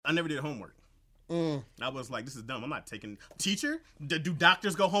I never did homework. I was like, this is dumb. I'm not taking... Teacher? Do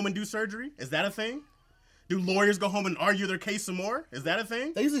doctors go home and do surgery? Is that a thing? Do lawyers go home and argue their case some more? Is that a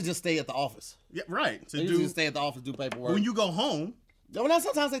thing? They usually just stay at the office. Yeah, right. They usually just stay at the office, do paperwork. When you go home... No, now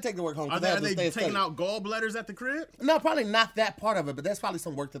sometimes they take the work home. Are they taking out gallbladders at the crib? No, probably not that part of it, but that's probably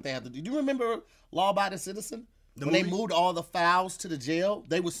some work that they have to do. Do you remember Law Abiding Citizen? When they moved all the fouls to the jail,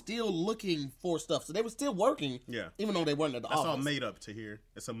 they were still looking for stuff. So they were still working, even though they weren't at the office. That's all made up to here.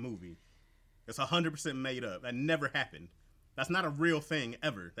 It's a movie. It's 100% made up. That never happened. That's not a real thing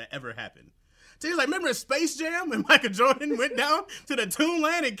ever that ever happened. So he's like, remember in Space Jam when Michael Jordan went down to the Toon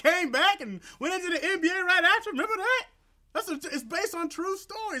Land and came back and went into the NBA right after? Remember that? It's based on true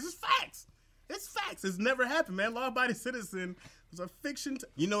stories. It's facts. It's facts. It's never happened, man. Law Abiding Citizen was a fiction.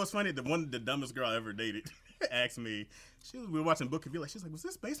 You know what's funny? The dumbest girl I ever dated asked me. We were watching Book of Eli. She's like, was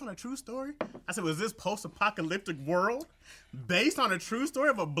this based on a true story? I said, was this post-apocalyptic world based on a true story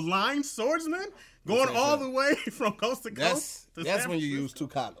of a blind swordsman going all the way from coast to coast? That's when you use 2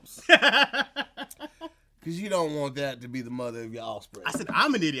 condoms. Because you don't want that to be the mother of your offspring. I said,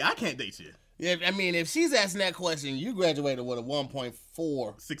 I'm an idiot. I can't date you. Yeah, I mean, if she's asking that question, you graduated with a 1.4.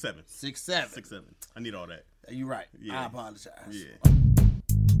 6.7. 6.7. 6.7. I need all that. You're right. Yeah. I apologize. Yeah.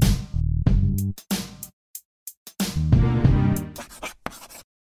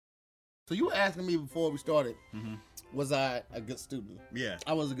 So you were asking me before we started, was I a good student? Yeah.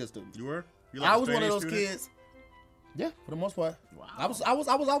 I was a good student. You were? I was one of those kids. Yeah, for the most part. Wow. I was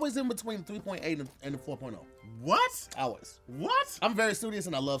always in between 3.8 and the 4.0. What? Always. What? I'm very studious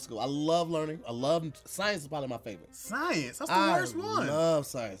and I love school. I love learning. science is probably my favorite. Science? That's the worst one. I love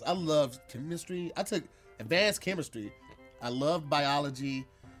science. I love chemistry. I took advanced chemistry. I love biology.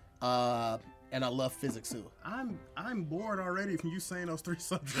 And I love physics too. I'm bored already from you saying those 3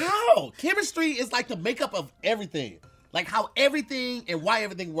 subjects. How? Chemistry is like the makeup of everything. Like how everything and why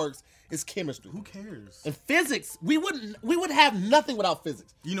everything works is chemistry. Who cares? And physics, we would have nothing without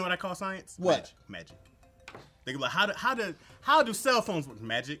physics. You know what I call science? What? Magic. They go like, how do cell phones work?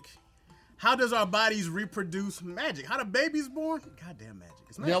 Magic. How does our bodies reproduce? Magic. How do babies born? Goddamn magic.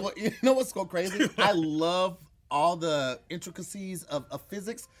 It's magic. You know what's so crazy? I love all the intricacies of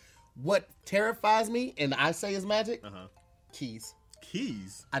physics. What terrifies me, and I say is magic, keys.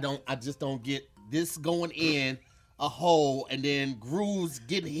 Keys? I just don't get this going in a hole and then grooves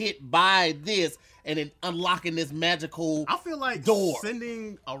getting hit by this and then unlocking this magical I feel like door.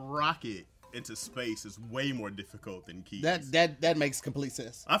 Sending a rocket into space is way more difficult than keys. That makes complete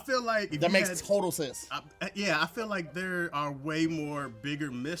sense. I feel like that makes total sense. I feel like there are way more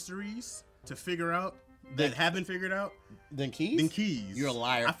bigger mysteries to figure out that have been figured out than keys. You're a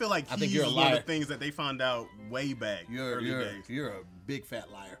liar. I feel like keys think you're a is liar. one of the things that they found out way back. Early days. You're a big fat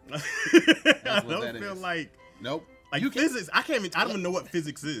liar. I don't feel like nope. Like physics. I don't even know what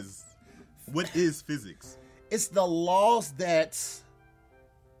physics is. What is physics? It's the laws that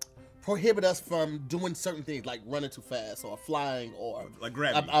prohibit us from doing certain things, like running too fast or flying or like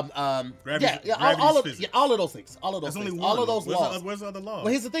gravity. Gravity, all of those things. All of those There's things. Only one. All of those laws. Where's the other laws?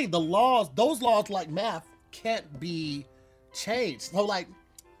 Well, here's the thing: those laws like math can't be changed. So like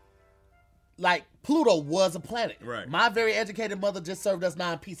Pluto was a planet. Right. My very educated mother just served us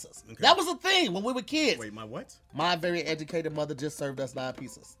 9 pizzas. Okay. That was a thing when we were kids. Wait, my what? My very educated mother just served us 9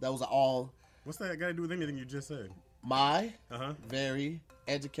 pizzas. That was all. What's that got to do with anything you just said? My very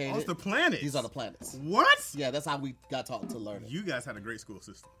educated. Oh, it's the planets. These are the planets. What? Yeah, that's how we got taught to learn it. You guys had a great school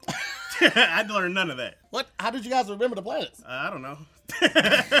system. I learned none of that. What? How did you guys remember the planets? I don't know.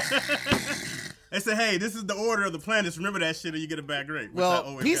 They said, hey, this is the order of the planets. Remember that shit or you get a bad grade.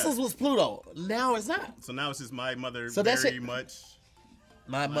 Well, pieces was Pluto. Now it's not. So now it's just my mother much.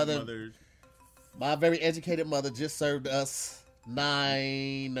 My my very educated mother just served us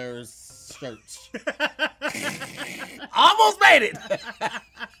Niners shirts. Almost made it.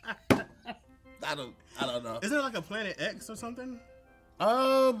 I don't know. Is there like a Planet X or something?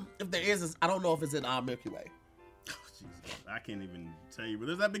 If there is, I don't know if it's in our Milky Way. I can't even tell you. But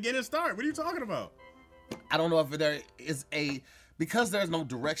there's that begin and start. What are you talking about? I don't know if there is because there's no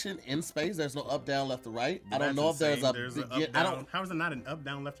direction in space. There's no up, down, left, or right. I don't know if there's a begin. I don't. How is it not an up,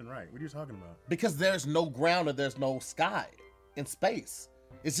 down, left, and right? What are you talking about? Because there's no ground and there's no sky in space.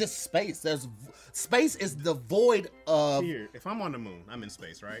 It's just space. Space is the void of. Here, if I'm on the moon, I'm in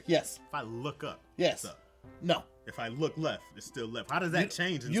space, right? Yes. If I look up, yes. It's up. No. If I look left, it's still left. How does that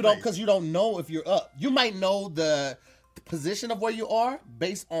change in you space? don't, because you don't know if you're up. You might know the position of where you are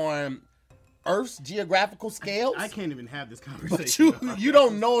based on Earth's geographical scales. I can't even have this conversation. But you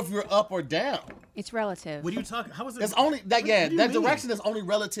don't know if you're up or down. It's relative. What are you talking? How is it? It's only that. Yeah, what that direction is only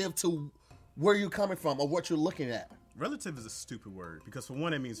relative to where you're coming from or what you're looking at. Relative is a stupid word because for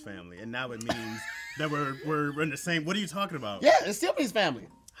one, it means family, and now it means that we're in the same. What are you talking about? Yeah, it still means family.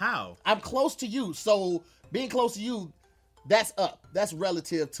 How? I'm close to you, so being close to you, that's up. That's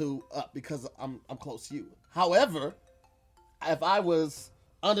relative to up because I'm close to you. However, if I was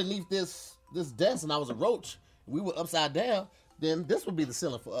underneath this desk and I was a roach, we were upside down, then this would be the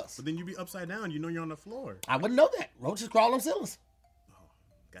ceiling for us. But then you'd be upside down. You know you're on the floor. I wouldn't know that. Roaches crawl on ceilings.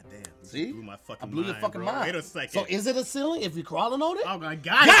 Goddamn. See? Blew my fucking I blew your fucking mind. Wait a second. So is it a ceiling if you're crawling on it? Oh my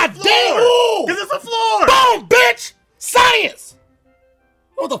God. God damn! Because it's a floor! Boom, bitch! Science!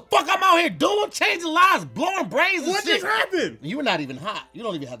 What the fuck I'm out here doing? Changing lives, blowing brains and what shit. What just happened? You were not even hot. You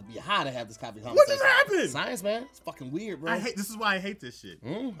don't even have to be high to have this kind of conversation. What just happened? Science, man. It's fucking weird, bro. This is why I hate this shit.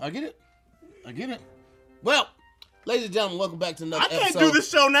 I get it. I get it. Well, ladies and gentlemen, welcome back to another episode. I can't do this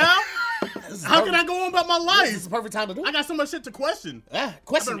show now. How can I go on about my life? This is the perfect time to do it. I got so much shit to question.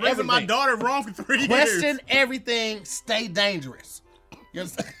 Question I've been raising my daughter wrong for 3 years. Question everything. Stay dangerous. You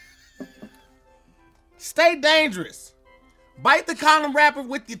understand? Stay dangerous. Bite the condom wrapper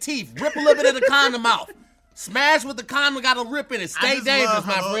with your teeth. Rip a little bit of the condom out. Smash with the condom, got a rip in it. Stay dangerous,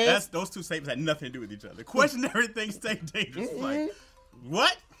 my friend. Those two statements had nothing to do with each other. Question everything, stay dangerous. Like,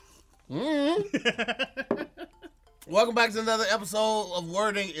 what? Welcome back to another episode of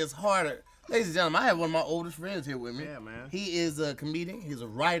Wording is Harder. Ladies and gentlemen, I have one of my oldest friends here with me. Yeah, man. He is a comedian. He's a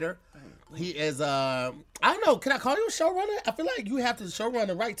writer. He is, I don't know, can I call you a showrunner? I feel like you have to showrun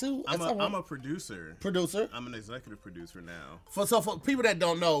the right too. I'm a producer. Producer? I'm an executive producer now. For people that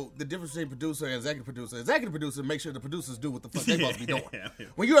don't know, the difference between producer and executive producer make sure the producers do what the fuck they're supposed to be doing. Yeah.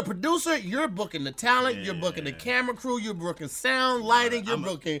 When you're a producer, you're booking the talent, you're booking the camera crew, you're booking sound, lighting, you're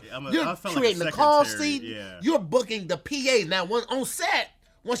creating the call sheet, you're booking the PAs. Now, on set,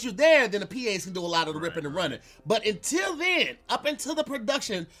 once you're there, then the PAs can do a lot of the ripping and running. But until then, up until the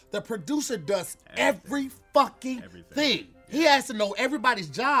production, the producer does every fucking thing. He has to know everybody's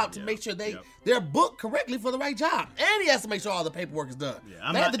job to make sure they're booked correctly for the right job. And he has to make sure all the paperwork is done. Yeah,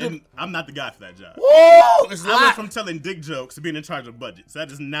 I'm not the guy for that job. Woo! I went from telling dick jokes to being in charge of budgets.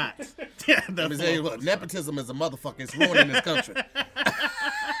 That is not. Let me tell you what, nepotism is a motherfucker. It's ruining this country.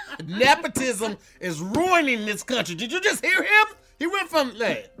 Nepotism is ruining this country. Did you just hear him? He went from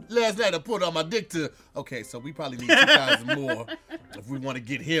last night I put on my dick to, okay, so we probably need 2,000 more if we want to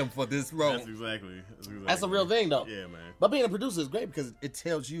get him for this role. That's exactly. That's a real thing, though. Yeah, man. But being a producer is great because it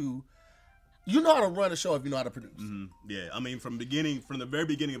tells you know how to run a show if you know how to produce. Mm-hmm. Yeah, I mean, from the very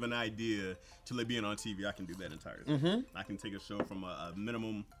beginning of an idea to it being on TV, I can do that entirely. Mm-hmm. I can take a show from a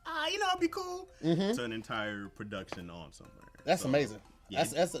minimum, it'd be cool, to an entire production on somewhere. That's amazing. Yeah.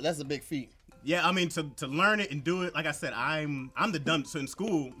 That's a big feat. Yeah, I mean, to learn it and do it, like I said, I'm the dumb. So in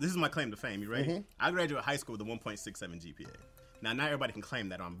school, this is my claim to fame. You ready? Mm-hmm. I graduated high school with a 1.67 GPA. Now, not everybody can claim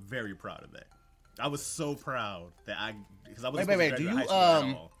that. I'm very proud of that. I was so proud that because I was wait. Do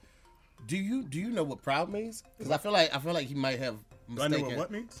you know what proud means? Because I feel like he might have mistaken. Do I know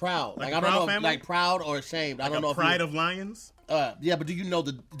what means? Proud. Like I don't know, like proud or ashamed. Like I don't know. Pride of lions. Yeah, but do you know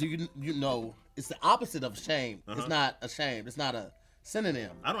it's the opposite of shame? It's not ashamed. It's not a synonym.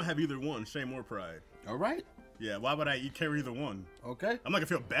 I don't have either one, shame or pride. All right. Yeah, why would I carry either one? Okay. I'm not gonna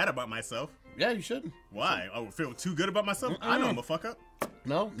feel bad about myself. Yeah, you shouldn't. Why? I would feel too good about myself? I know I'm a fuck up.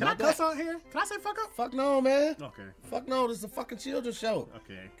 No. Can I cuss out here? Can I say fuck up? Fuck no, man. Okay. Fuck no, this is a fucking children's show.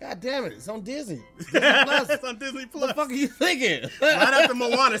 Okay. God damn it, it's on Disney. It's on Disney Plus. What the fuck are you thinking? Right after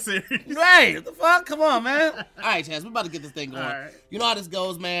Moana series. Right. What the fuck? Come on, man. All right, Chance, we're about to get this thing going. All right. You know how this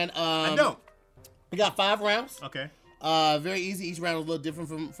goes, man. I don't. We got 5 rounds. Okay. Very easy. Each round is a little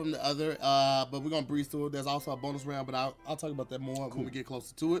different from the other. But we're gonna breeze through it. There's also a bonus round, but I'll talk about that more when we get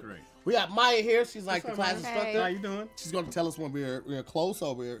closer to it. Great. We got Maya here. She's like the class instructor. How you doing? She's gonna tell us when we're close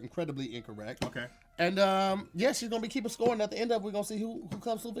or we're incredibly incorrect. Okay. And she's gonna be keeping score, and at the end of it, we're gonna see who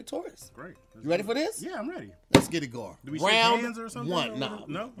comes through victorious. Great. You ready for this? Yeah, I'm ready. Let's get it going. Do we shake hands or something? Round 1.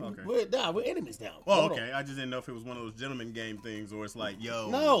 No? Okay. We're enemies now. Oh, okay. I just didn't know if it was one of those gentleman game things or it's like, yo.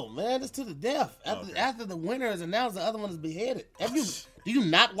 No, man, it's to the death. After the winner is announced, the other one is beheaded. Do you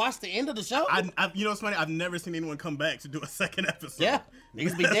not watch the end of the show? You know what's funny? I've never seen anyone come back to do a second episode. Yeah.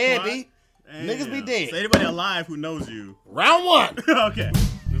 Niggas be dead, B. Niggas be dead. So anybody alive who knows you. Round 1. Okay.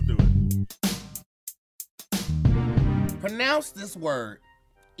 Let's do it. Pronounce this word.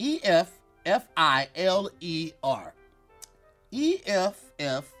 EFFILER.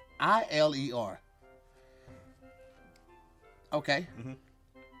 EFFILER. Okay. Mm-hmm.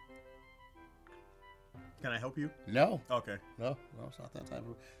 Can I help you? No. Okay. No, it's not that type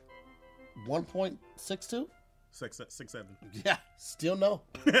of. 1.62? 6.7. Yeah, still no.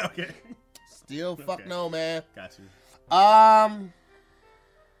 Okay. Still fuck no, man. Got you.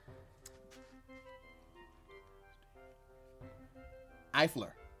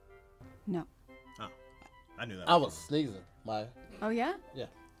 Eifler. No. Oh, I knew that. I was sneezing. Oh, yeah? Yeah.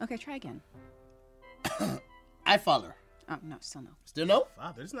 Okay, try again. Eifler. Oh, no, still no. Still no?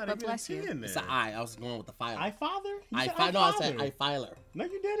 Father, there's not But even a bless T you. in there. It's an I. I was going with the filer. I father? You said No, I said father. Eifiler. No,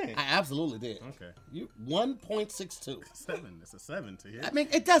 you didn't. I absolutely did. Okay. You 1.62. 7. It's a 7 to hit. I mean,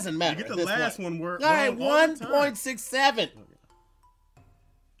 it doesn't matter. You get at the this last point. one word. All right, wrong all the time. 1.67.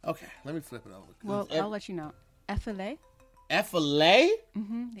 Okay, let me flip it over. Well, I'll let you know. FLA? FLA?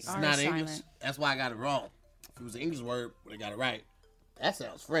 Mm-hmm. It's not English. That's why I got it wrong. If it was an English word, I got it right. That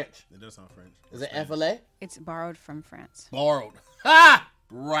sounds French. It does sound French. Is it FLA? It's borrowed from France. Borrowed. Ha!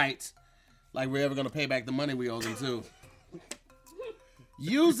 Right. Like we're ever going to pay back the money we owe them, too.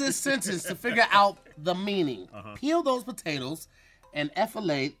 Use this sentence to figure out the meaning. Peel those potatoes and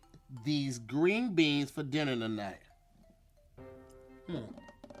effilate these green beans for dinner tonight.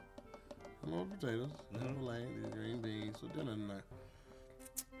 Hello, potatoes. Effilate these green beans for dinner tonight.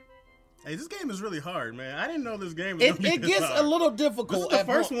 Hey, this game is really hard, man. I didn't know this game was It gonna be this gets hard. a little difficult. This is the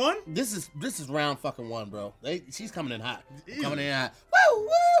first one? This is round fucking 1, bro. She's coming in hot. Ew. Coming in hot. Woo, woo,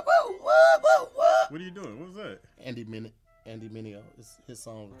 woo, woo, woo, woo. What are you doing? What was that? Andy Mineo. His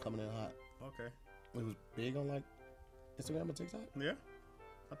song Coming In Hot. Okay. It was big on like Instagram and TikTok. Yeah.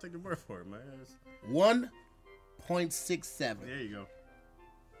 I'll take your word for it, man. 1.67. There you go.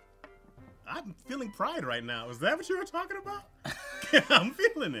 I'm feeling pride right now. Is that what you were talking about? I'm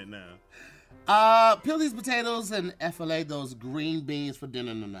feeling it now. Peel these potatoes and effilate those green beans for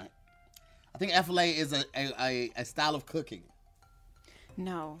dinner tonight. I think effilate is a style of cooking.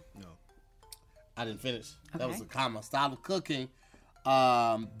 No. I didn't finish. That Okay. was a comma. Style of cooking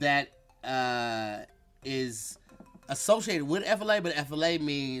that is associated with effilate, but effilate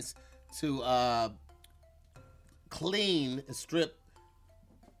means to clean and strip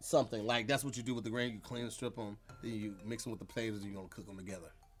something. Like that's what you do with the grain. You clean and strip them, then you mix them with the potatoes, and you're gonna cook them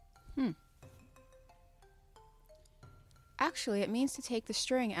together. Actually, it means to take the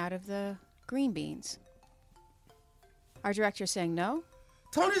string out of the green beans. Our director's saying no.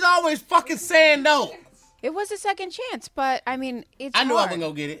 Tony's always fucking saying no. It was a second chance, but I mean, it's I knew I hard. wasn't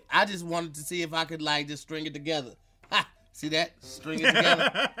gonna get it. I just wanted to see if I could like just string it together. Ha! See that? String it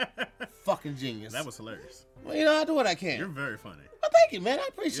together. Fucking genius. That was hilarious. Well, you know, I do what I can. You're very funny. Well, thank you, man. I You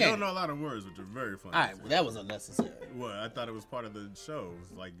appreciate don't it. know a lot of words, but you're very funny. All right, well, that was unnecessary. Well, I thought it was part of the show.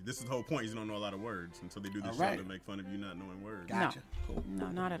 It's like, this is the whole point. You don't know a lot of words until they do this All show right. to make fun of you not knowing words. Gotcha. Cool. No,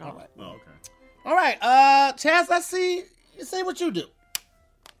 not at all. All right. Oh, okay. All right, Chaz, I see. You say what you do.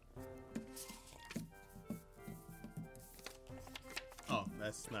 Oh,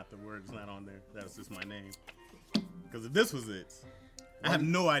 that's not the word. It's not on there. That's just my name. Because if this was it, I have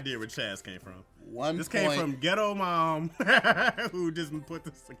no idea where Chaz came from. This came from Ghetto Mom, who just put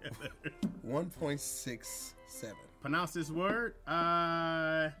this together. 1.67. Pronounce this word,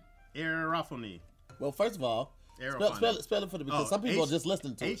 Aerophony. Well, first of all, spell it for the because some people are just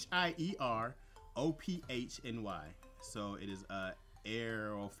listening to it. Hierophany. So it is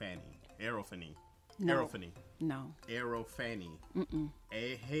Aerophany. Aerophany. No. Aerophany. No. Aerophany.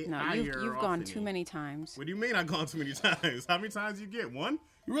 No, you've gone too many times. What do you mean I've gone too many times? How many times you get? One?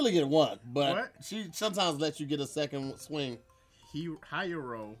 You really get one, but What? she sometimes lets you get a second swing.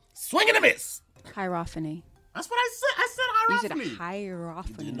 Hiero. Swing and a miss. Hierophany. That's what I said. I said You said hierophany.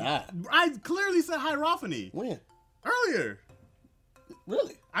 hierophany. Did not. I clearly said hierophany When? earlier.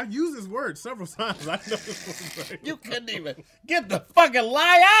 Really? I've used this word several times. I know this word. You couldn't even get the fucking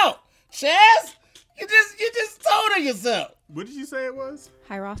lie out, Chaz. You just told her yourself. What did you say it was?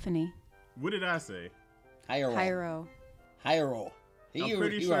 Hierophany. What did I say? Hiero. Hiero. I'm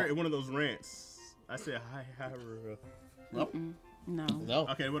pretty sure in one of those rants, I said hiero. Nope. No. No.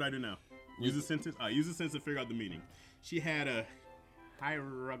 Okay, what do I do now? Use a sentence. Use a sentence to figure out the meaning. She had a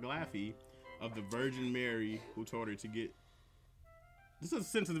hieroglyphy of the Virgin Mary who told her to get. This is a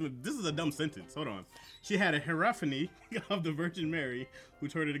sentence. This is a dumb sentence. Hold on. She had a hierophany of the Virgin Mary who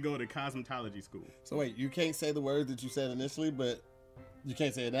told her to go to cosmetology school. So wait, you can't say the word that you said initially, but you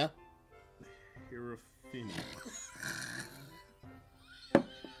can't say it now? Hierophany.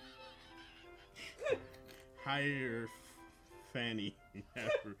 Hierophany.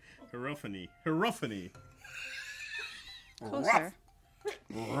 Hierophany. Closer.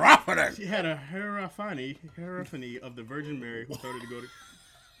 Rougher. She had a hierophany of the Virgin Mary who told her to go to.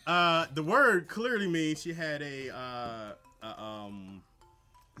 The word clearly means she had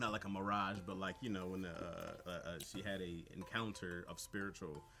not like a mirage, but like when she had a encounter of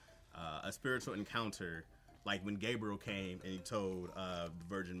a spiritual encounter, like when Gabriel came and he told the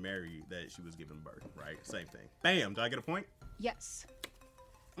Virgin Mary that she was giving birth. Right, same thing. Bam. Do I get a point? Yes.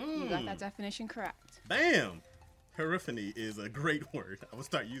 You got that definition correct. Bam. Hierophany is a great word. I will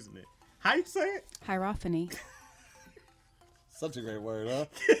start using it. How you say it? Hierophany. Such a great word, huh?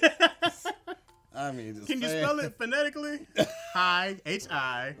 I mean, just can you spell it phonetically? Hi,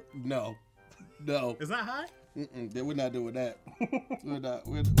 H-I. No. It's not high? We're not doing that. we're not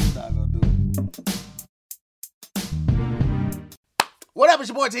gonna do it. What up, it's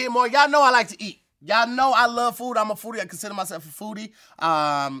your boy T Moore. Y'all know I like to eat. Y'all know I love food. I'm a foodie. I consider myself a foodie.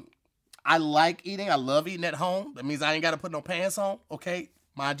 I like eating. I love eating at home. That means I ain't got to put no pants on. Okay?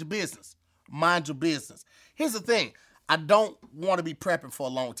 Mind your business. Mind your business. Here's the thing. I don't want to be prepping for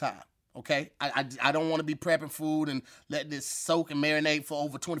a long time. Okay? I don't want to be prepping food and letting it soak and marinate for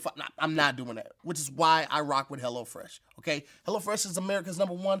over 25. I'm not doing that, which is why I rock with HelloFresh. Okay? HelloFresh is America's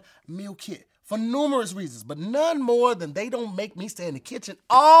 #1 meal kit for numerous reasons, but none more than they don't make me stay in the kitchen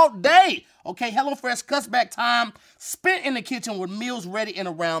all day. Okay? HelloFresh cuts back time spent in the kitchen with meals ready in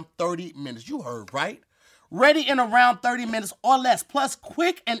around 30 minutes. You heard right. Ready in around 30 minutes or less, plus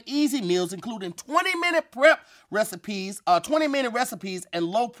quick and easy meals, including 20-minute prep recipes, 20-minute recipes, and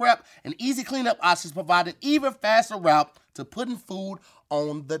low prep and easy cleanup options provide an even faster route to putting food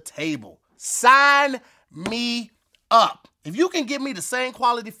on the table. Sign me up. If you can give me the same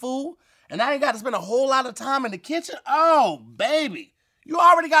quality food and I ain't got to spend a whole lot of time in the kitchen, oh, baby, you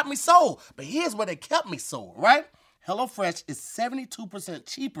already got me sold. But here's where they kept me sold, right? HelloFresh is 72%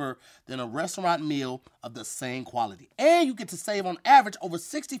 cheaper than a restaurant meal of the same quality. And you get to save on average over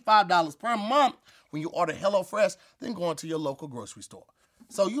 $65 per month when you order HelloFresh than going to your local grocery store.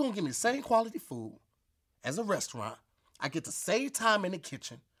 So you're going to give me the same quality food as a restaurant. I get to save time in the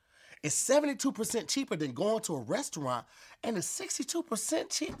kitchen. It's 72% cheaper than going to a restaurant, and it's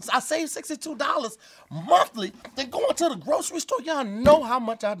 62% cheap. I save $62 monthly than going to the grocery store. Y'all know how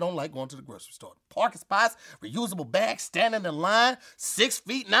much I don't like going to the grocery store. Parking spots, reusable bags, standing in line, 6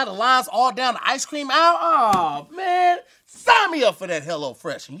 feet, now the line's all down the ice cream aisle. Oh, man. Sign me up for that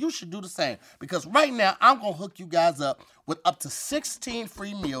HelloFresh, and you should do the same, because right now I'm going to hook you guys up with up to 16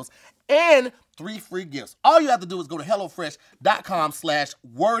 free meals and 3 free gifts. All you have to do is go to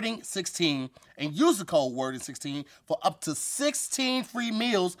HelloFresh.com/wording16 and use the code wording16 for up to 16 free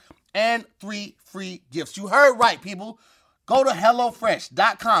meals and 3 free gifts. You heard right, people. Go to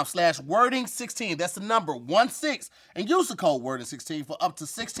HelloFresh.com/wording16. That's the number 16 and use the code wording16 for up to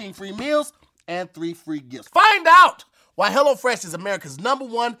 16 free meals and 3 free gifts. Find out why HelloFresh is America's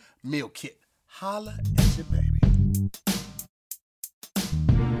 #1 meal kit. Holla at your baby.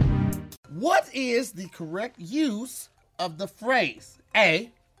 What is the correct use of the phrase?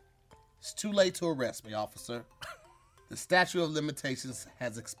 A, it's too late to arrest me, officer. The statute of limitations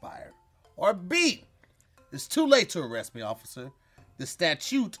has expired. Or B, it's too late to arrest me, officer. The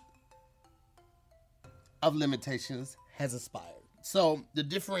statute of limitations has expired. So the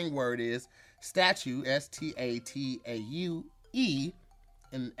differing word is statute, S-T-A-T-A-U-E,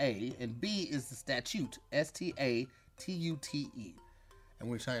 and A, and B is the statute, S-T-A-T-U-T-E. And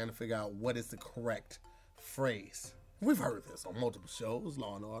we're trying to figure out what is the correct phrase. We've heard this on multiple shows,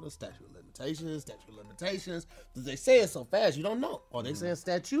 Law and Order, statute of limitations. They say it so fast, you don't know. Are they saying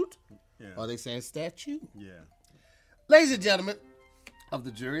statute? Yeah. Are they saying statute? Yeah. Ladies and gentlemen of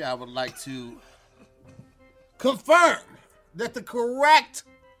the jury, I would like to confirm that the correct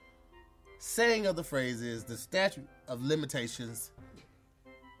saying of the phrase is the statute of limitations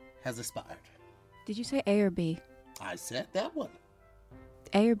has expired. Did you say A or B? I said that one.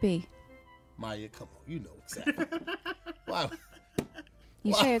 A or B? Maya, come on. You know exactly. Why?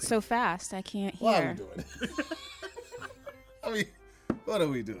 You say it so fast, I can't hear. Why are we doing it? I mean, what are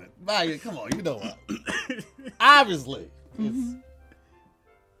we doing? Maya, come on. You know what? Obviously. Mm-hmm.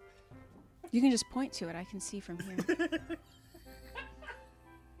 You can just point to it. I can see from here. I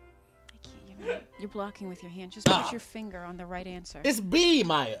can't. You're blocking with your hand. Just put your finger on the right answer. It's B,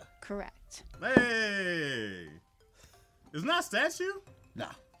 Maya. Correct. Hey. It's not statue? Nah.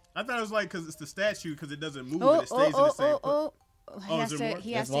 I thought it was like because it's the statue because it doesn't move and it stays in the same place.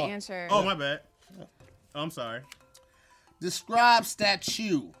 He has to answer. Oh, my bad. Oh, I'm sorry. Describe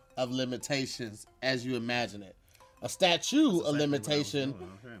statute of limitations as you imagine it. A statue of limitation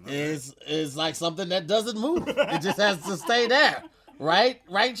is like something that doesn't move. It just has to stay there. Right?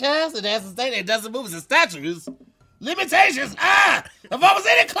 Right, Chaz? It has to stay there. It doesn't move. It's a statue. It's limitations. If I was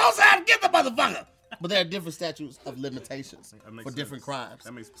any closer, I'd get the motherfucker. But there are different statutes of limitations for different crimes.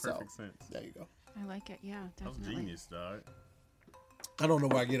 That makes perfect sense. There you go. I like it. Yeah, definitely. That's genius, dog. I don't know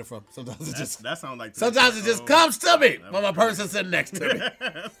where I get it from. Sometimes it just comes to me when my person's sitting next to me.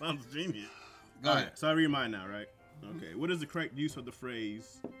 That sounds genius. Go ahead. So I read mine now, right? Okay. What is the correct use of the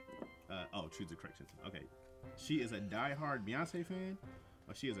phrase? Choose the correct sentence. Okay. She is a diehard Beyonce fan,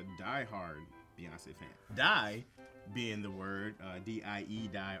 or she is a diehard Beyonce fan. Die being the word D-I-E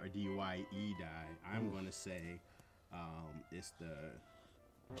die or D-Y-E die, I'm going to say it's the...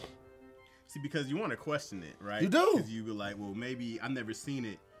 See, because you want to question it, right? You do. Because you were like, well, maybe I've never seen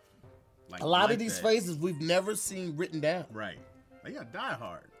it. Like, a lot like of these that. phrases we've never seen written down. Right. Like, yeah, Die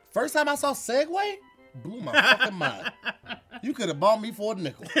Hard. First time I saw Segway, blew my fucking mind. You could have bought me for a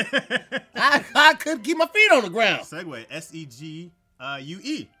nickel. I couldn't keep my feet on the ground. Segway,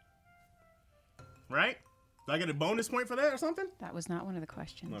 S-E-G-U-E. Right? Do I get a bonus point for that or something? That was not one of the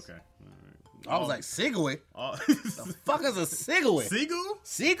questions. Okay. All right. I was like, Segway? The Fuck is a Segway? Seagull?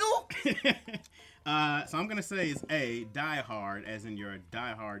 Seagull? So I'm gonna say it's A, Die Hard, as in you're a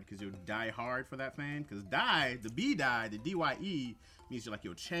die hard because you'll die hard for that fan. Because die, the B die, the D-Y-E means you're like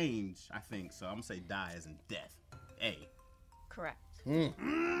you'll change, I think. So I'm gonna say die as in death. A. Correct.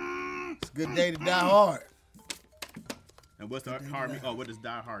 It's a good day to die hard. And what's the hard mean? Oh, what does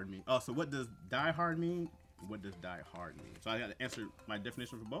die hard mean? Oh, so what does die hard mean? What does die hard mean? So I got to answer my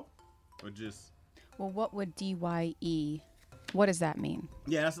definition for both? Or just... Well, what would DYE, what does that mean?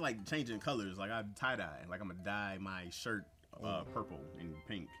 Yeah, that's like changing colors. Like I tie-dye. Like I'm going to dye my shirt purple and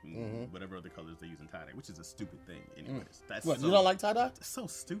pink and whatever other colors they use in tie-dye, which is a stupid thing anyways. That's What, so, you don't like tie-dye? That's so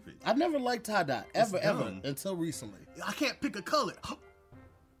stupid. I've never liked tie-dye. Ever, dumb. until recently. I can't pick a color.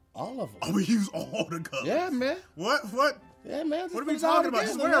 All of them. I'm going to use all the colors. Yeah, man. What? Yeah, man. What are we talking about?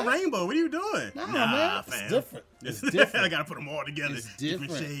 Just wear a rainbow. What are you doing? Nah, man. Fam. It's different. It's different. I gotta put them all together. It's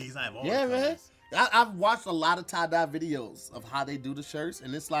Different different. shades. I have all Yeah, the man. colors. I've watched a lot of tie-dye videos of how they do the shirts,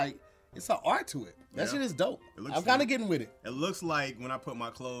 and it's like, it's an art to it. That Yeah. shit is dope. It looks I'm kind dope. of getting with it. It looks like when I put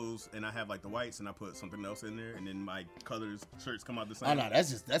my clothes and I have like the whites and I put something else in there and then my colors shirts come out the same. Oh, no, that's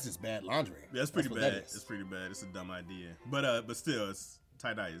just bad laundry. Yeah, it's pretty That's what bad. that is. It's pretty bad. It's a dumb idea. But still, it's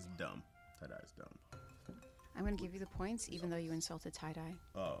tie-dye is dumb. Tie-dye is dumb. I'm going to give you the points, even though you insulted tie-dye.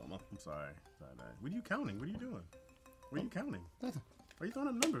 Oh, I'm sorry. Tie-dye. What are you counting? What are you doing? What are you counting? Nothing. What are you throwing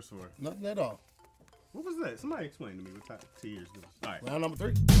up numbers for? Nothing at all. What was that? Somebody explain to me what tiers do. All right. Round number 3.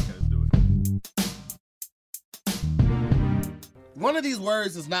 Okay, let's do it. One of these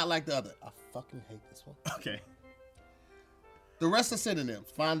words is not like the other. I fucking hate this one. Okay. The rest are synonyms.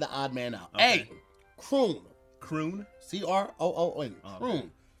 Find the odd man out. Okay. A, croon. Croon. C-R-O-O-N. Oh, Croon. okay.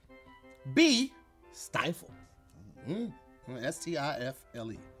 B, stifle.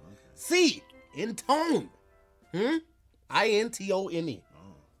 S-T-I-F-L-E. C, intone. I-N-T-O-N-E. Oh.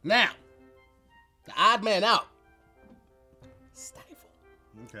 Now, the odd man out. Stifle.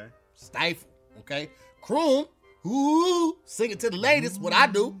 Okay. Stifle. Okay. Croon. Ooh. Sing it to the ladies. What I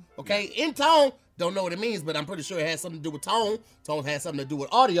do. Okay. Intone. Don't know what it means, but I'm pretty sure it has something to do with tone. Tone has something to do with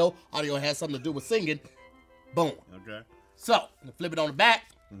audio. Audio has something to do with singing. Boom. Okay. So, flip it on the back.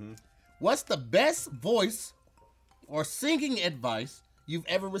 What's the best voice or singing advice you've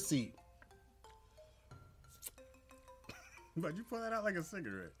ever received? But you pull that out like a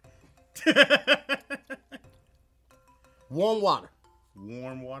cigarette. Warm water.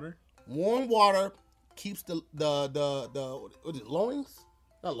 Warm water. Warm water keeps the what is it, loins?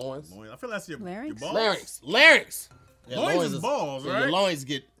 Not loins. I feel that's your Larynx? balls. Larynx. Larynx. Yeah, Loins is balls, yeah, right? Your loins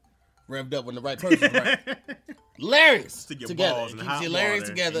get revved up when the right person's right. Larynx Stick your together. balls It in keeps hot your larynx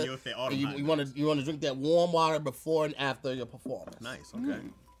water, together. and you'll stay And you automatic. want to drink that warm water before and after your performance. Nice. Okay.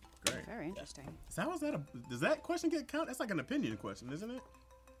 Great. Very interesting. So how is that? Does that question get counted? That's like an opinion question, isn't it?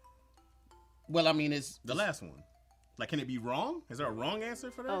 Well, I mean, it's The last one. Like, can it be wrong? Is there a wrong answer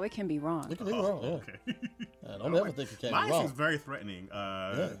for that? Oh, it can be wrong. it can be wrong. Yeah. Okay. Yeah, don't ever think it can Mine be wrong. seems very threatening.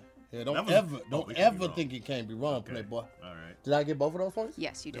 Yeah, that don't was- ever, oh, don't it can be ever wrong. think it can be wrong, Okay. Playboy. All right. Did I get both of those points?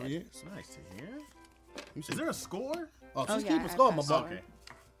 Yes, you There did. he It's is. nice to hear. You Is should- there a score? Oh, Oh, she's yeah, keeping I score, my boy. thought so. Okay.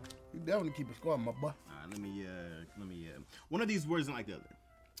 You definitely keep a score, my boy. Let me. One of these words isn't like the other.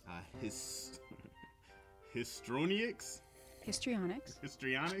 Histrionics. Histrionics.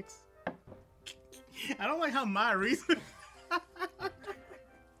 Histrionics. I don't like how my reason.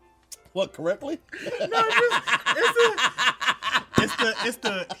 What, correctly? It's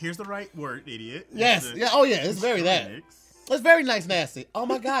the. Here's the right word, idiot. It's Yes. the Yeah. Oh, yeah. It's very that. histrionics. It's very nice, nasty. Oh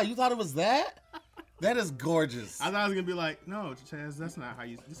my God, you thought it was that? That is gorgeous. I thought I was gonna be like, no, Chaz, that's not how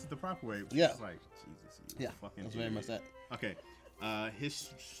you. This is the proper way. It's Yeah. just like, Jesus, you Yeah, fucking. that's very much idiot. that. Okay.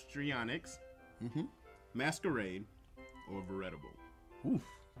 Histrionics, Mm-hmm. masquerade, or veritable. Oof.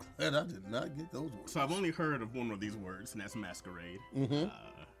 And I did not get those words. So I've only heard of one of these words, and that's masquerade. Mm-hmm.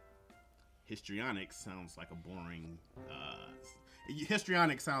 Histrionics sounds like a boring.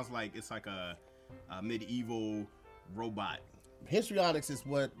 Histrionics sounds like it's like a medieval robot. Histrionics is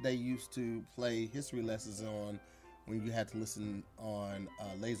what they used to play history lessons on when you had to listen on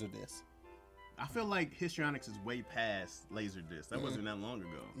Laserdisc. I feel like Histrionics is way past Laserdisc. That wasn't that long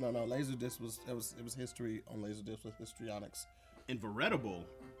ago. No, Laserdisc was history on Laserdisc with Histrionics. And Veritable.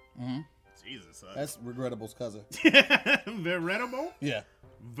 Mm-hmm. Jesus. That's Regrettable's cousin. Veritable? Yeah.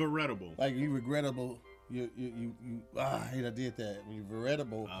 Veritable. Like you regrettable. You I hate I did that. When you're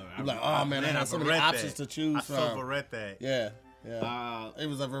veritable, you're like, oh man, I had so many options to choose from. I so veret that. Yeah. It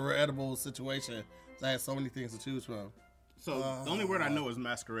was a veritable situation. So I had so many things to choose from. So the only word I know is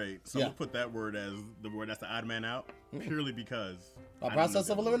masquerade. So I'm gonna put that word as the word that's the odd man out, purely because a process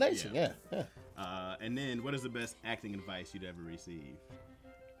of elimination. Yeah. And then, what is the best acting advice you'd ever receive?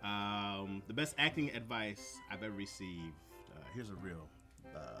 The best acting advice I've ever received. Here's a real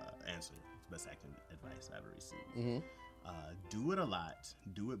answer. Best acting advice I ever received. Do it a lot.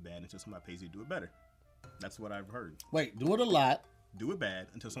 Do it bad until somebody pays you to do it better. That's what I've heard. Wait, do it a lot. Do it bad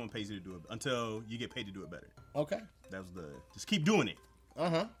until someone pays you to do it. Until you get paid to do it better. Okay. That was just keep doing it.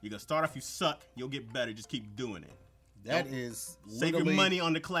 You're gonna start off. You suck. You'll get better. Just keep doing it. That is save your money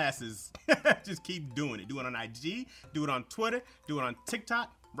on the classes. Just keep doing it. Do it on IG. Do it on Twitter. Do it on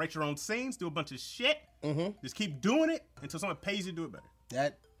TikTok. Write your own scenes. Do a bunch of shit. Just keep doing it until someone pays you to do it better.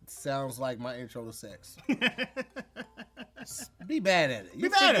 That sounds like my intro to sex. Be bad at it. Be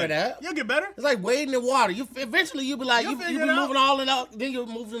bad at it. You'll get better. It's like wading in water. Eventually you'll be like, you'll be moving all in out. Then you'll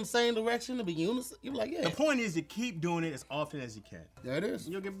move in the same direction to be unison. You'll be like, yeah. The point is you keep doing it as often as you can. There it is.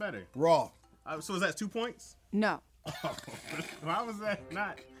 You'll get better. Raw. So is that 2 points? No. Why was that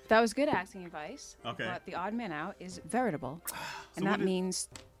not? That was good acting advice. Okay. But the odd man out is veritable. And that means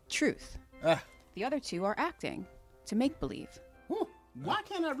truth. The other two are acting to make believe. Why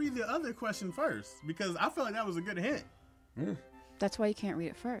can't I read the other question first? Because I feel like that was a good hint. That's why you can't read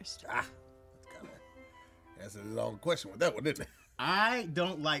it first. That's his own question with that one, didn't it? I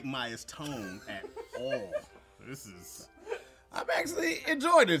don't like Maya's tone at all. This is... I'm actually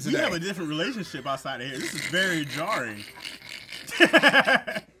enjoying it today. We have a different relationship outside of here. This is very jarring.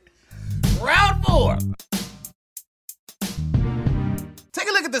 Round 4. Take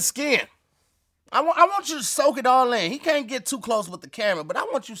a look at the skin. I want you to soak it all in. He can't get too close with the camera, but I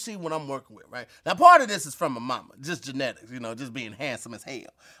want you to see what I'm working with, right? Now, part of this is from my mama, just genetics, just being handsome as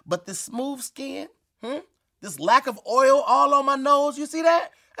hell. But this smooth skin, this lack of oil all on my nose, you see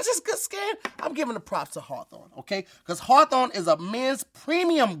that? That's just good skin. I'm giving the props to Hawthorne, okay? Because Hawthorne is a men's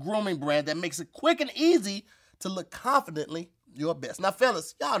premium grooming brand that makes it quick and easy to look confidently your best. Now,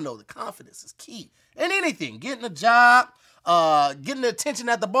 fellas, y'all know that confidence is key in anything. Getting a job, getting the attention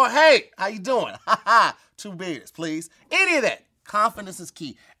at the bar. Hey, how you doing? 2 beers, please. Any of that. Confidence is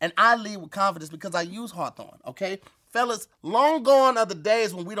key. And I lead with confidence because I use Hawthorne, okay? Fellas, long gone are the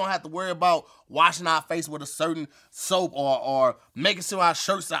days when we don't have to worry about washing our face with a certain soap or making sure our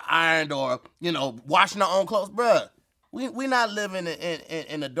shirts are ironed or, washing our own clothes. Bruh, we not living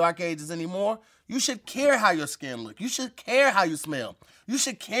in the dark ages anymore. You should care how your skin looks. You should care how you smell. You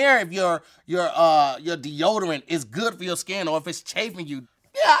should care if your deodorant is good for your skin or if it's chafing you.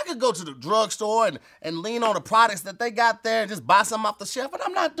 Yeah, I could go to the drugstore and lean on the products that they got there and just buy some off the shelf, but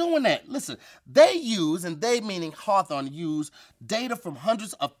I'm not doing that. Listen, they use, and they meaning Hawthorne, use data from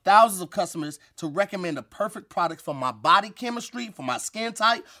hundreds of thousands of customers to recommend a perfect product for my body chemistry, for my skin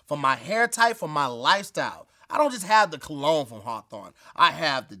type, for my hair type, for my lifestyle. I don't just have the cologne from Hawthorne. I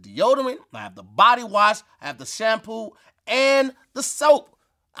have the deodorant, I have the body wash, I have the shampoo, and the soap.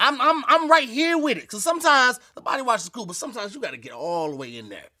 I'm right here with it. Because sometimes the body wash is cool, but sometimes you got to get all the way in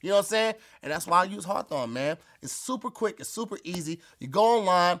there. You know what I'm saying? And that's why I use Hawthorne, man. It's super quick. It's super easy. You go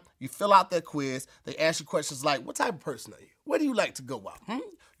online. You fill out that quiz. They ask you questions like, what type of person are you? Where do you like to go out?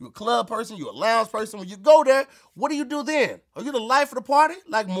 You a club person? You a lounge person? When you go there, what do you do then? Are you the life of the party,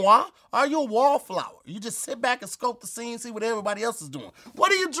 like moi? Or are you a wallflower? You just sit back and scope the scene, see what everybody else is doing.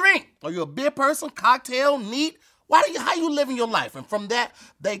 What do you drink? Are you a beer person, cocktail, neat? How you living your life? And from that,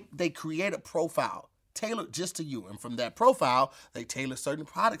 they create a profile tailored just to you. And from that profile, they tailor certain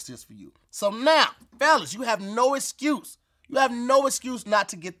products just for you. So now, fellas, you have no excuse. You have no excuse not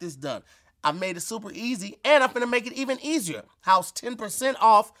to get this done. I made it super easy, and I'm going to make it even easier. House 10%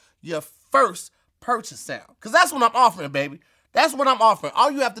 off your first purchase sound. Because that's what I'm offering, baby. That's what I'm offering.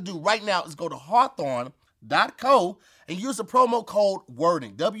 All you have to do right now is go to Hawthorne.co and use the promo code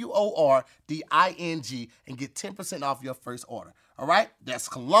WORDING, WORDING, and get 10% off your first order. All right? That's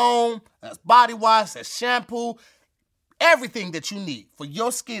cologne, that's body wash, that's shampoo, everything that you need for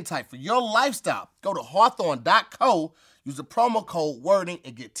your skin type, for your lifestyle. Go to Hawthorne.co, use the promo code WORDING,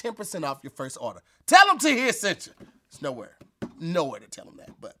 and get 10% off your first order. Tell them Tahir sent you. It's nowhere to tell them that,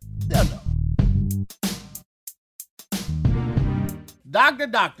 but they'll know.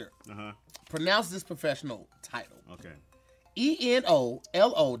 Doctor. Pronounce this professional title. Okay.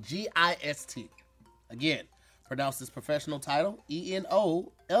 Enologist. Again, pronounce this professional title. Enologist.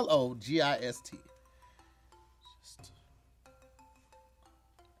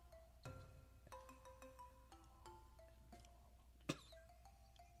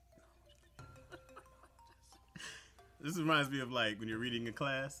 This reminds me of like when you're reading in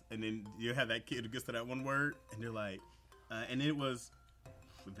class and then you have that kid who gets to that one word and they're like, and it was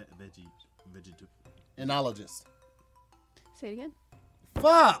vegetable. Enologist. Say it again.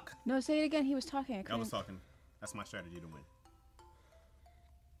 Fuck. No, say it again. He was talking. I was talking. That's my strategy to win.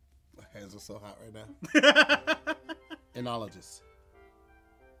 My hands are so hot right now. Enologist.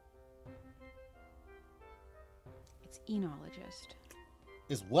 It's enologist.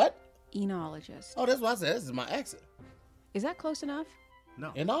 Is what? Enologist. Oh, that's what I said. This is my accent. Is that close enough?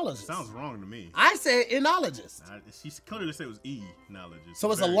 No. Enologist. It sounds wrong to me. I said enologist. She clearly said it was enologist.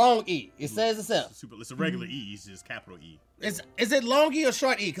 So it's a long E. It says itself. It's a regular E. It's just capital E. Is it long E or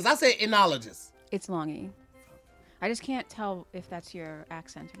short E? Because I say enologist. It's long E. I just can't tell if that's your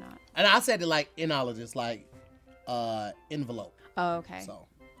accent or not. And I said it like enologist, like envelope. Oh, okay. So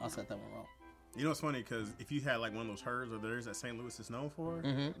I said that one wrong. You know, it's funny because if you had like one of those herds or theirs that St. Louis is known for,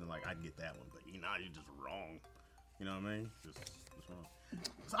 then like I'd get that one. But you're just wrong. You know what I mean? Just wrong.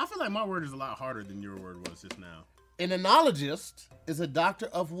 So I feel like my word is a lot harder than your word was just now. An enologist is a doctor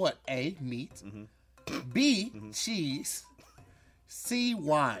of what? A, meat. B, cheese. C,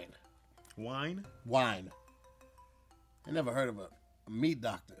 wine. Wine? Wine. I never heard of a meat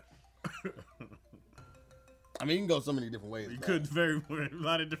doctor. I mean, you can go so many different ways. You could a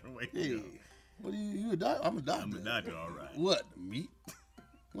lot of different ways. Yeah. What are you a doctor? I'm a doctor. I'm a doctor, all right. What? Meat?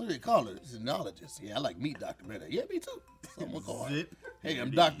 What do they call it? It's enologist. Yeah, I like meat doctor better. Yeah, me too. Someone call it. Hey,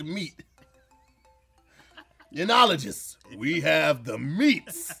 I'm Dr. Meat. Enologist. We have the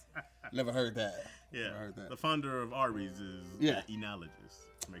meats. Never heard that. Yeah. Never heard that. The founder of Arby's is enologist.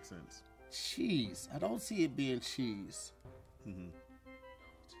 Makes sense. Cheese. I don't see it being cheese.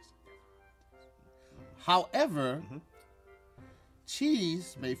 However,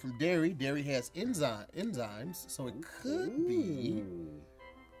 cheese made from dairy. Dairy has enzymes, so it could be.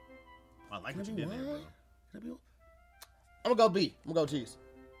 I like what you did there, bro. I'm gonna go B. I'm gonna go cheese.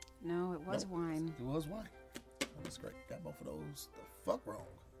 No, it was wine. It was wine. That's great. Got both of those the fuck wrong.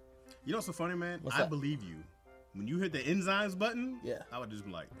 You know what's so funny, man? What's I that? believe you. When you hit the enzymes button, I would just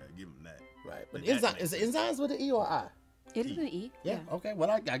be like, give him that. Right. But is it enzymes with an E or I? It is an E. Yeah. Okay. Well,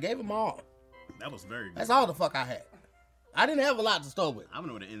 I gave them all. That was very good. That's all the fuck I had. I didn't have a lot to start with. I don't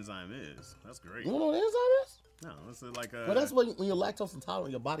know what an enzyme is. That's great. You don't know what an enzyme is? No, it's like a... Well, that's when you're lactose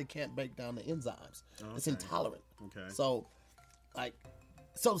intolerant, your body can't break down the enzymes. Okay. It's intolerant. Okay. So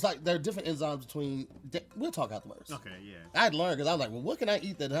it's like there are different enzymes between... We'll talk afterwards. Okay, yeah. I had to learn because I was like, well, what can I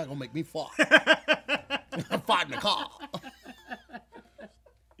eat that's not going to make me fart? I'm farting in the car.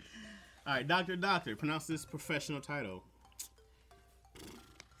 All right, Doctor, pronounce this professional title.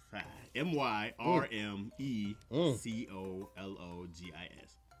 MYRMECOLOGIS.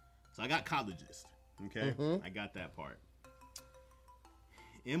 So I got collegist. Okay, I got that part.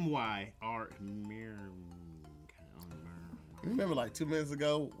 Remember like 2 minutes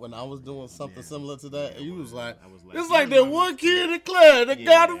ago when I was doing something similar to that? And you was like, it's like that one kid in class that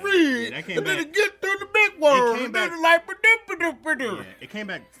gotta read. And then it get through the big word. It came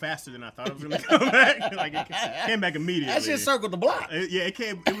back faster than I thought it was going to come back. Like it came back immediately. That shit circled the block. It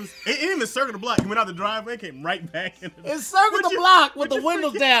didn't even circle the block. It went out the driveway. It came right back. It circled the block with the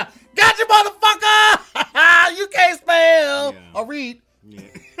windows down. Got you, motherfucker! You can't spell or read. Yeah.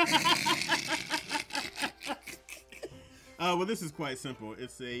 Well, this is quite simple.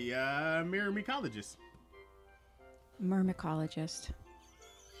 It's a myrmecologist. Myrmecologist.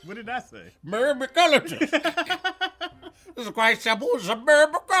 What did I say? Myrmecologist. This is quite simple. It's a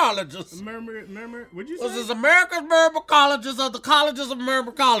myrmecologist. What'd you say? This is America's myrmecologist of the colleges of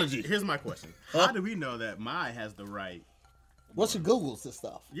myrmecology. Here's my question. How do we know that my has the right... What's your Google's and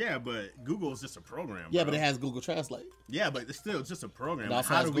stuff? Yeah, but Google is just a program. Yeah, but it has Google Translate. Yeah, but it's still just a program.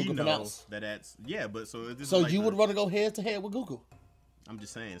 How do we know that that's... Yeah, but so... So like you would want to go head to head with Google? I'm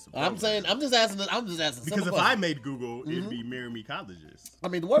just saying. I'm just asking. Because if I made Google, it'd be myrmecologist. I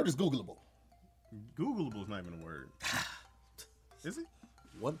mean, the word is Googleable. Googleable is not even a word. Is it?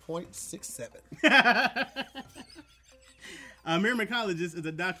 1.67. Myrmecologist is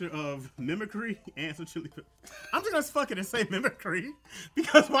a doctor of mimicry and some chili. I'm just gonna fucking and say mimicry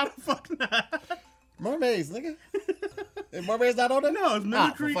because why the fuck not? Mermaids, nigga. Is mermaids not on there? No, it's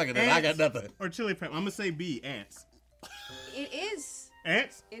mimicry. I got nothing. Or chili pepper. I'm gonna say B. Ants. It is.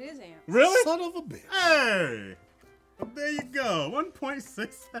 Ants? It is ants. Really? Son of a bitch. Hey. Well, there you go.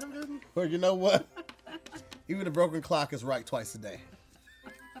 1.67. Well, you know what? Even a broken clock is right twice a day.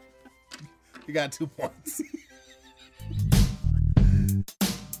 You got 2 points.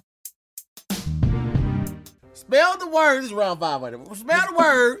 Spell the word. This is round 5 right now. Spell the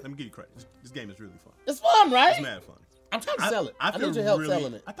word. Let me give you credit. This game is really fun. It's fun, right? It's mad fun. I'm trying to sell it. I feel need your help really,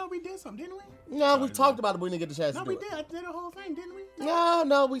 selling it. I thought we did something, didn't we? No, we talked about it, but we didn't get the chance No, to do we it. did. I did the whole thing, didn't we?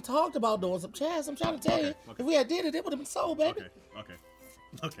 No, we talked about doing some chance. I'm trying to tell you. Okay. If we had did it, it would have been sold, baby. Okay.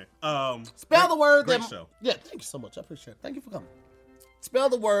 Spell the word great that... show. Yeah, thank you so much. I appreciate it. Thank you for coming. Spell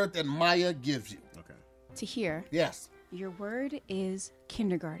the word that Maya gives you. Okay. To hear. Yes. Your word is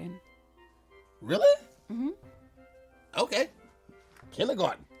kindergarten. Really? Mm-hmm. Okay.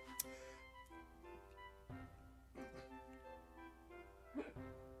 Kindergarten.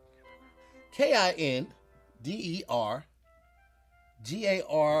 KINDERGARTEN?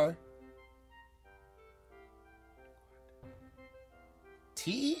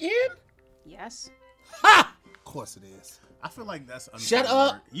 Yes. Ha! Of course it is. I feel like that's Shut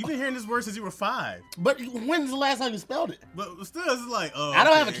up. Word. You've been hearing this word since you were 5. But when's the last time you spelled it? But still, it's like, I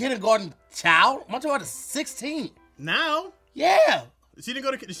don't have a kindergarten child. My child is 16. Now? Yeah. She didn't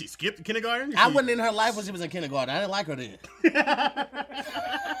go to. Did she skip the kindergarten? I wasn't in her life when she was in kindergarten. I didn't like her then.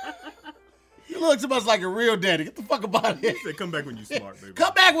 You look too much like a real daddy. Get the fuck up out of here. You said, come back when you smart, baby.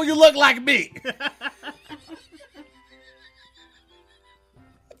 Come back when you look like me.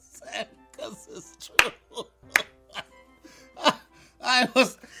 Sad because it's true. I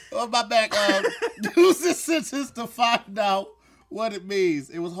was on my back. Use this sentence to find out what it means.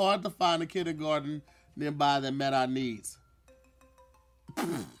 It was hard to find a kindergarten nearby that met our needs.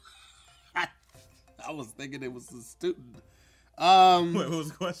 I was thinking it was a student. Wait, what was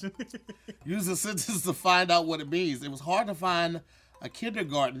the question? Use a sentence to find out what it means. It was hard to find a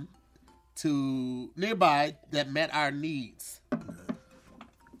kindergarten nearby that met our needs.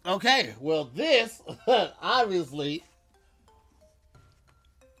 Okay, well this obviously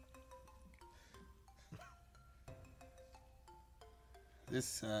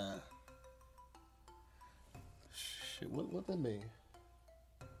this shit. What that mean?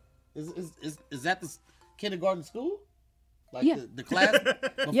 Is that the kindergarten school? Like yeah. the class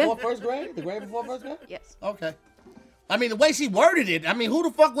before first grade? The grade before first grade? Yes. Okay. I mean, the way she worded it, I mean, who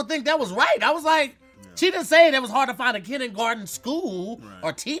the fuck would think that was right? I was like, she didn't say it was hard to find a kindergarten school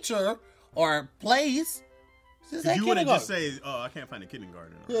or teacher or place. You wouldn't just say, oh, I can't find a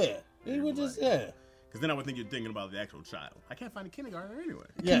kindergarten. Yeah. You would just, Because then I would think you're thinking about the actual child. I can't find a kindergarten anyway.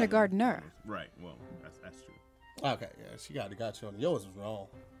 Yeah. Kindergartner. Right. Well, that's true. Okay. Yeah. She got you on. Yours was wrong.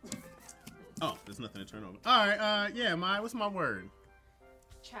 Oh, there's nothing to turn over. All right, what's my word?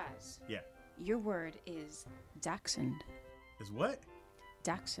 Chaz. Yeah. Your word is dachshund. Is what?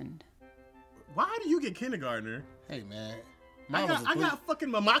 Dachshund. Why do you get kindergartner? Hey, man. I got fucking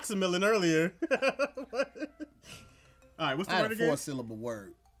Mamoxamilin earlier. All right, what's the word again? 4-syllable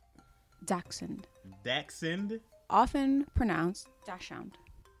word. Dachshund. Dachshund? Often pronounced dachshund.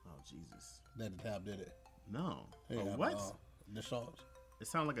 Oh, Jesus. That the tab did it. No. Hey, what? Deshaun. It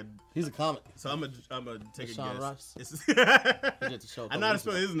sounds like a. He's a comic. So I'm gonna take Deshaun a Rice. guess. I know how to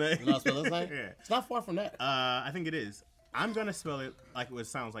spell his name. You know how to spell his name? Yeah. It's not far from that. I think it is. I'm gonna spell it like it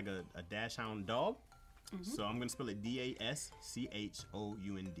sounds like a dachshund dog. Mm-hmm. So I'm gonna spell it DASCHOUND.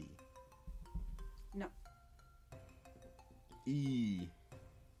 No. E.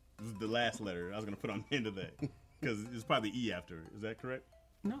 This is the last letter I was gonna put on the end of that because it's probably E after it. Is that correct?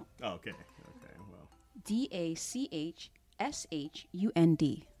 No. Oh, okay. Okay. Well. DACHSHUND.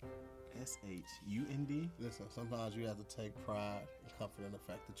 SHUND? Listen, sometimes you have to take pride and comfort in the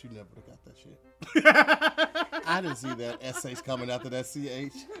fact that you never would have got that shit. I didn't see that SH coming after that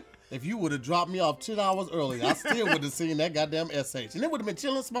CH. If you would have dropped me off 10 hours early, I still would have seen that goddamn SH. And it would have been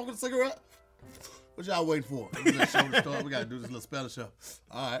chilling, smoking a cigarette. What y'all waiting for? We got to do this little spelling show.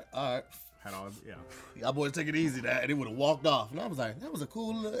 All right. Y'all boys take it easy, that, and it would have walked off. And I was like, that was a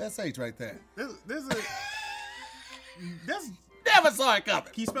cool little SH right there. That's never saw it coming.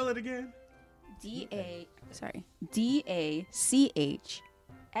 Can you spell it again? DACHSHUND.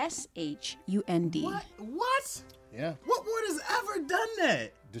 What? Yeah. What word has ever done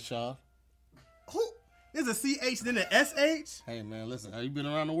that? Deshaun. Who? There's a CH then an SH? Hey, man, listen. Have you been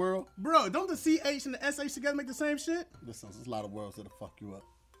around the world? Bro, don't the CH and the SH together make the same shit? Listen, there's a lot of words that'll fuck you up.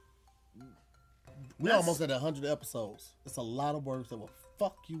 We almost at 100 episodes. It's a lot of words that will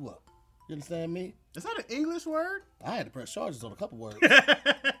fuck you up. You understand me? Is that an English word? I had to press charges on a couple words.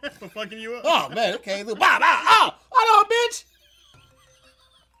 For fucking you up? Oh, man, okay. Hold on, bitch.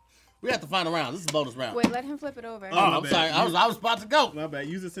 We have to find a round. This is a bonus round. Wait, let him flip it over. Oh, I'm sorry. I was about to go. My bad.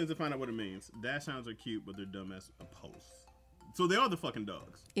 Use a sentence to find out what it means. Dachshunds are cute, but they're dumb as a post. So they are the fucking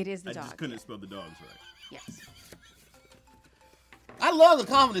dogs. It is the I dog. just couldn't spell the dogs right. Yes. I love the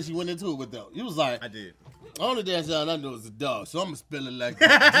confidence you went into it with, though. You was like, I did. Only dance I know is a dog, so I'm gonna spell it like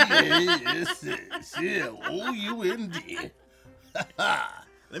D-A-S-H-O-U-N-D.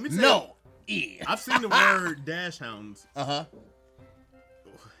 Let me tell No. you. I've seen the word dash hounds.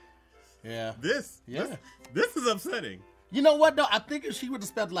 Yeah. This is upsetting. You know what though? I think if she would have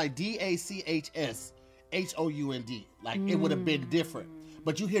spelled like D-A-C-H-S-H-O-U-N-D, like it would have been different.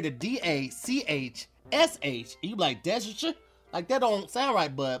 But you hear the D-A-C-H-S-H, and you like dash, like that don't sound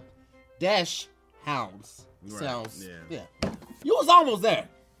right. But dash hounds sounds. Yeah. You was almost there.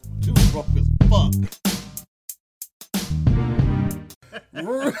 You was broke as fuck.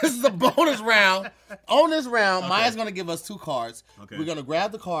 This is a bonus round. On this round, Maya's going to give us 2 cards. Okay. We're going to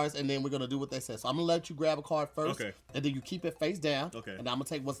grab the cards, and then we're going to do what they say. So I'm going to let you grab a card first, Okay. and then you keep it face down. Okay. And I'm going to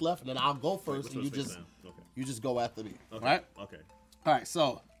take what's left, and then I'll go first, What's and you face just down? Okay. you just go after me. Okay. All right? Okay. All right,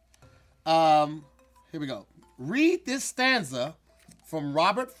 so here we go. Read this stanza from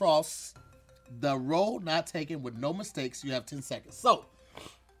Robert Frost's The Road Not Taken with No Mistakes. You have 10 seconds. So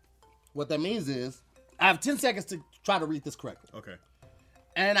what that means is I have 10 seconds to try to read this correctly. Okay.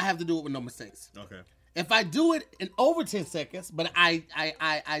 And I have to do it with no mistakes. Okay. If I do it in over 10 seconds, but I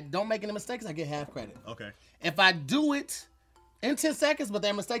don't make any mistakes, I get half credit. Okay. If I do it in 10 seconds, but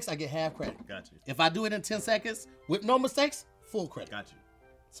there are mistakes, I get half credit. Got you. If I do it in 10 seconds with no mistakes, full credit. Got you.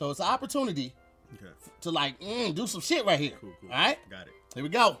 So it's an opportunity Okay. to like do some shit right here. Cool. All right? Got it. Here we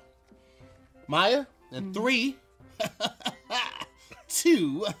go. Maya, and 3,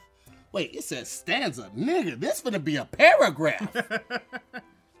 2, wait, it says stanza. Nigga, this finna be a paragraph.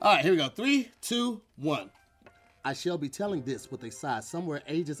 All right, here we go. 3, 2, 1. I shall be telling this with a sigh. Somewhere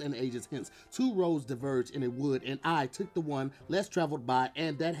ages and ages hence, 2 roads diverge in a wood, and I took the one less traveled by,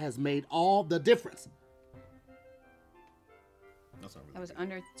 and that has made all the difference. That's not really That was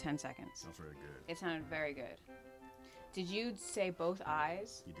under 10 seconds. That's really good. It sounded very good. Did you say both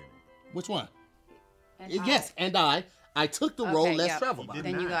eyes? You didn't. Which one? And Yes, and I took the road less traveled by.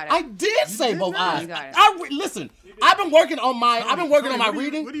 Then you got it. I did say both eyes. You got it. Listen, I've been working on my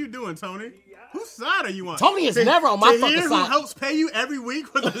reading. What are you doing, Tony? Whose side are you on? Tony is never on my fucking who side. helps pay you every week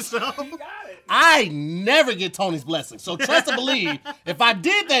for the show? I never get Tony's blessing. So trust and believe, if I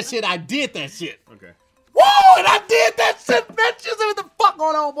did that shit, I did that shit. Okay. Whoa, and I did that shit. That shit, what the fuck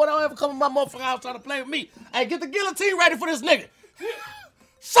going on, boy? Don't ever come to my motherfucking house trying to play with me. Hey, get the guillotine ready for this nigga.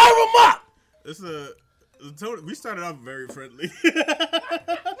 Serve him up. Tony, we started off very friendly.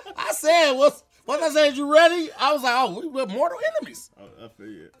 I said, once I said, you ready? I was like, oh, we're mortal enemies. I feel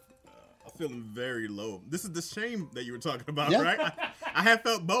you. I'm feeling very low. This is the shame that you were talking about, Yeah. right? I have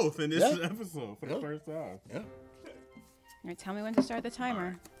felt both in this Yeah. episode for the first time. Yeah. All right, tell me when to start the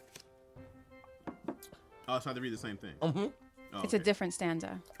timer. Oh, it's time to read the same thing. Mm-hmm. Oh, It's a different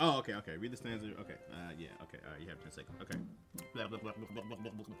stanza. Oh, okay. Read the stanza. Okay. Yeah. Okay. All right. You have 10 seconds. Okay.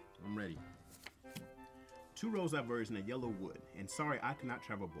 I'm ready. 2 roads diverged in a yellow wood, and sorry I could not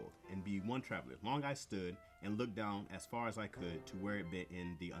travel both, and be one traveler. Long I stood and looked down as far as I could to where it bit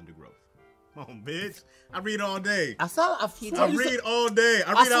in the undergrowth. Oh, bitch! I read all day. I read all day.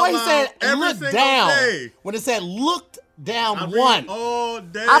 I I read swear out he loud said every look single down. day. When it said looked down I one. read all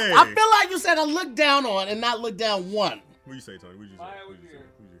day. I feel like you said I looked down on and not look down one. What you say, Tony? What you say? What'd you hear?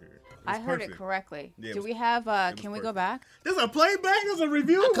 I heard it correctly. Yeah, Do we have, can we go back? There's a playback? There's a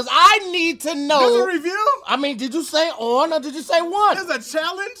review? Because I need to know. There's a review? I mean, did you say on or did you say one? There's a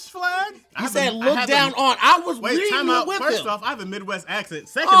challenge flag? He said look down on. I was Wait, reading time it out. with First him. off, I have a Midwest accent.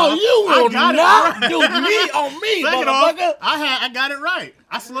 Second Oh, off, you will I got not it right. do me on me, Second off, motherfucker. I got it right.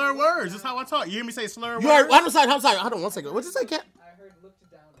 I slur words. That's how I talk. You hear me say slur You words? heard, I'm sorry. Hold on 1 second. What'd you say, Cat? I heard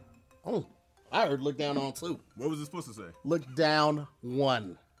looked down on. Oh, I heard look down on too. What was it supposed to say? Look down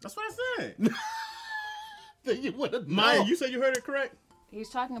one. That's what I said. Then you would have Maya, known. you said you heard it correct? He's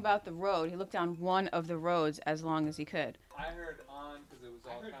talking about the road. He looked down one of the roads as long as he could. I heard on because it was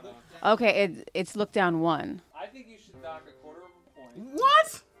all kind of. Okay, it's look down one. I think you should dock a quarter of a point.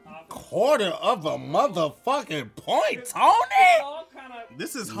 What? Quarter of a motherfucking point, It's Tony. all kind of.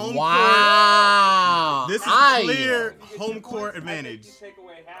 This is home Wow. court. This is I- clear You get home 2 court points, advantage. I think you take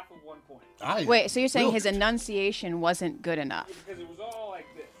away half of 1 point I- Wait, so you're saying Look. his enunciation wasn't good enough? because it was all like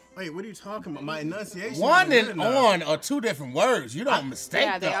this. Wait, what are you talking about? My enunciation. One isn't good and enough. on are 2 different words. You don't mistake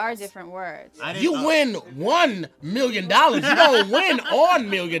Yeah, they those. are different words. I didn't- You win $1 million. You don't win on $1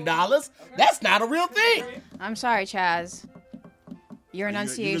 million. That's not a real thing. I'm sorry, Chaz. Your You really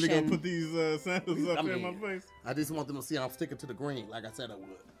enunciation. gonna put these sandals up I there in mean- my face? I just want them to see I'm sticking to the green like I said I would.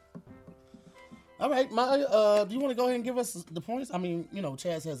 All right, do you want to go ahead and give us the points? I mean, you know,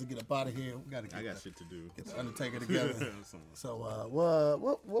 Chaz has to get up out of here. We gotta get, I got shit to do. get the Undertaker together. So,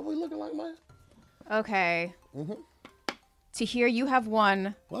 what we looking like, man? Okay. To hear you have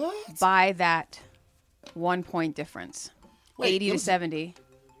won by that 1 point difference. Wait, 80 to 70.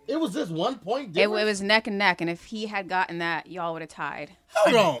 It was just 1 point difference? It was neck and neck, and if he had gotten that, y'all would have tied.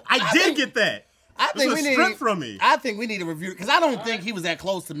 Hold on. I did get that. I think we need from me. I think we need to review, because I don't think he was that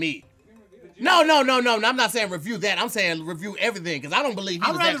close to me. No. I'm not saying review that. I'm saying review everything, because I don't believe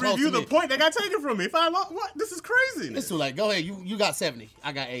he was that close to me. I'd rather review the point that got taken from me. If I lost, what? This is crazy. It's too late. Go ahead. You got 70.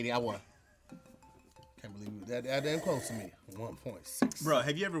 I got 80. I won. Can't believe you that damn close to me. 1.6. Bro,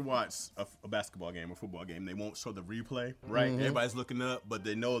 have you ever watched a basketball game or football game? They won't show the replay, right? Everybody's looking up, but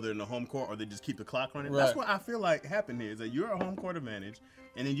they know they're in the home court, or they just keep the clock running. Right. That's what I feel like happened here, is that you're a home court advantage,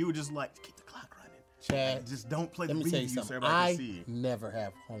 and then you would just like, keep the clock running. Chad, like, just don't play the let me tell you preview something. so everybody can see. I never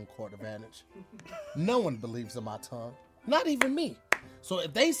have home court advantage. No one believes in my tongue. Not even me. So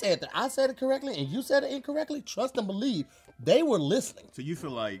if they said that I said it correctly and you said it incorrectly, trust and believe they were listening. So you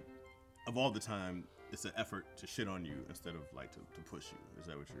feel like, of all the time, it's an effort to shit on you instead of like to push you. Is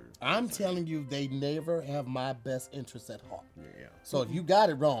that what you're I'm saying? telling you, they never have my best interests at heart. Yeah. So if you got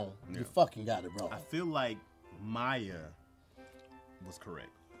it wrong, you fucking got it wrong. I feel like Maya was correct.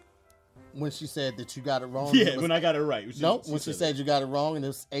 When she said that you got it wrong? Yeah, when I got it right. When she said you got it wrong and it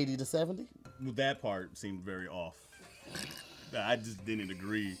was 80 to 70? Well, that part seemed very off. I just didn't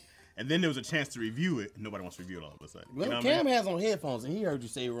agree. And then there was a chance to review it, and nobody wants to review it all of a sudden. Well, you know Cam has on headphones, and he heard you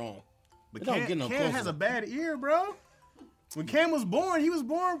say it wrong. But Cam has a bad ear, bro. When Cam was born, he was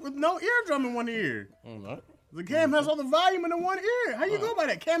born with no eardrum in one ear. All right. The Cam has all the volume in the one ear. How you go by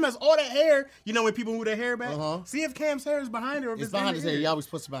that? Cam has all that hair. You know when people move their hair back? See if Cam's hair is behind it or if it's behind his hair. He always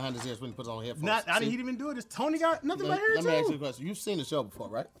puts it behind his ears when he puts on headphones. I didn't even do it. Tony got nothing but hair, Let me ask you a question. You've seen the show before,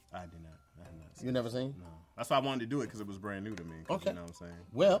 right? I did not. I have not seen You never seen? No. That's why I wanted to do it, because it was brand new to me. Okay. You know what I'm saying?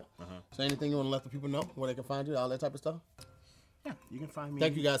 Well, so anything you want to let the people know, where they can find you, all that type of stuff? Yeah, you can find me.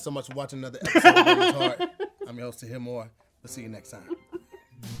 Thank you guys so much for watching another episode of Gamer's Heart. I'm your host, To Hear More. We'll see you next time.